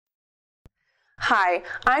Hi,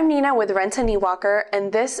 I'm Nina with Rent a Knee Walker,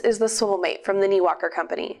 and this is the Swivelmate from the Knee Walker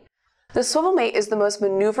Company. The Swivelmate is the most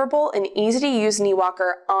maneuverable and easy to use knee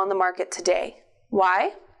walker on the market today.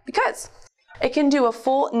 Why? Because it can do a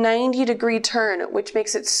full 90-degree turn, which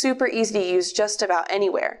makes it super easy to use just about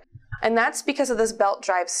anywhere. And that's because of this belt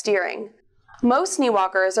drive steering. Most knee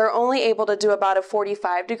walkers are only able to do about a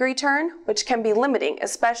 45-degree turn, which can be limiting,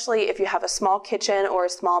 especially if you have a small kitchen or a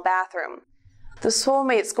small bathroom. The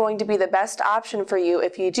Swivelmate is going to be the best option for you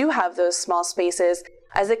if you do have those small spaces,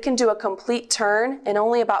 as it can do a complete turn in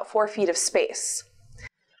only about 4 feet of space.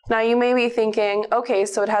 Now you may be thinking, okay,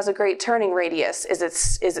 so it has a great turning radius. Is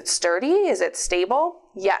it sturdy? Is it stable?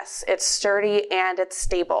 Yes, it's sturdy and it's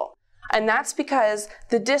stable. And that's because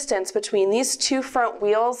the distance between these two front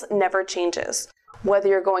wheels never changes. Whether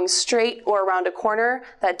you're going straight or around a corner,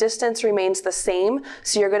 that distance remains the same,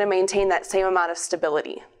 so you're going to maintain that same amount of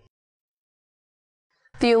stability.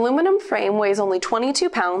 The aluminum frame weighs only 22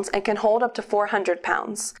 pounds and can hold up to 400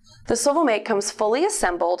 pounds. The Swivelmate comes fully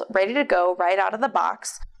assembled, ready to go right out of the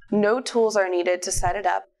box. No tools are needed to set it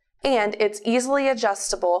up, and it's easily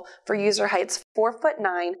adjustable for user heights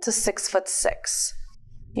 4'9" to 6'6".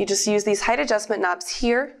 You just use these height adjustment knobs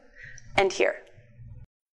here and here.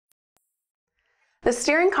 The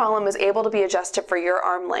steering column is able to be adjusted for your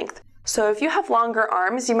arm length, so if you have longer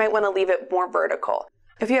arms, you might want to leave it more vertical.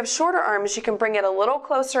 If you have shorter arms, you can bring it a little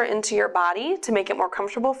closer into your body to make it more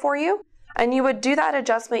comfortable for you, and you would do that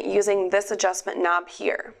adjustment using this adjustment knob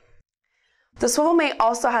here. The Swivelmate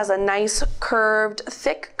also has a nice curved,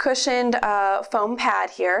 thick cushioned foam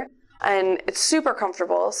pad here, and it's super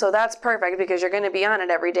comfortable, so that's perfect because you're going to be on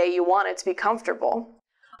it every day. You want it to be comfortable.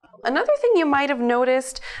 Another thing you might have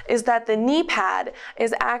noticed is that the knee pad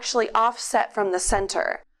is actually offset from the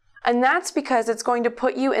center, and that's because it's going to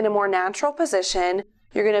put you in a more natural position.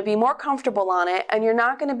 You're going to be more comfortable on it, and you're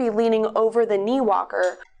not going to be leaning over the knee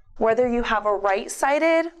walker, whether you have a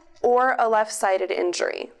right-sided or a left-sided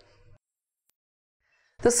injury.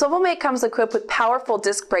 The Swivelmate comes equipped with powerful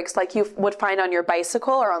disc brakes like you would find on your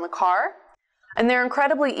bicycle or on the car, and they're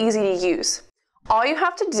incredibly easy to use. All you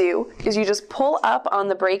have to do is you just pull up on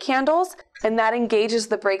the brake handles, and that engages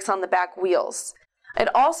the brakes on the back wheels.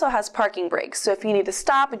 It also has parking brakes, so if you need to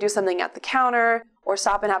stop and do something at the counter, or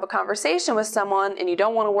stop and have a conversation with someone and you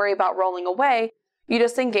don't want to worry about rolling away, you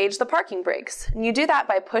just engage the parking brakes. And you do that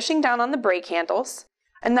by pushing down on the brake handles,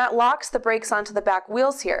 and that locks the brakes onto the back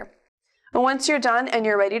wheels here. And once you're done and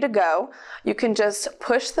you're ready to go, you can just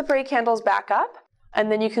push the brake handles back up,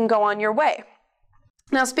 and then you can go on your way.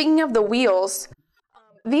 Now, speaking of the wheels,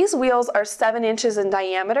 these wheels are 7 inches in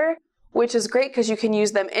diameter, which is great because you can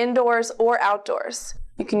use them indoors or outdoors.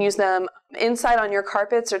 You can use them inside on your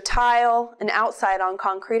carpets or tile, and outside on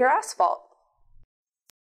concrete or asphalt.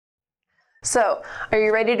 So, are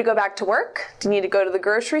you ready to go back to work? Do you need to go to the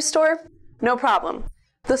grocery store? No problem.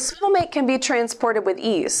 The Swivelmate can be transported with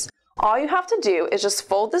ease. All you have to do is just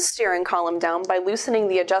fold the steering column down by loosening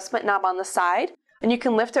the adjustment knob on the side, and you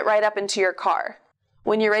can lift it right up into your car.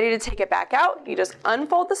 When you're ready to take it back out, you just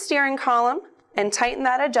unfold the steering column and tighten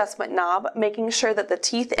that adjustment knob, making sure that the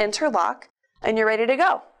teeth interlock, and you're ready to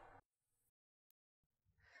go.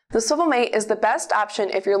 The Swivelmate is the best option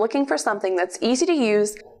if you're looking for something that's easy to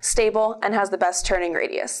use, stable, and has the best turning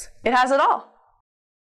radius. It has it all.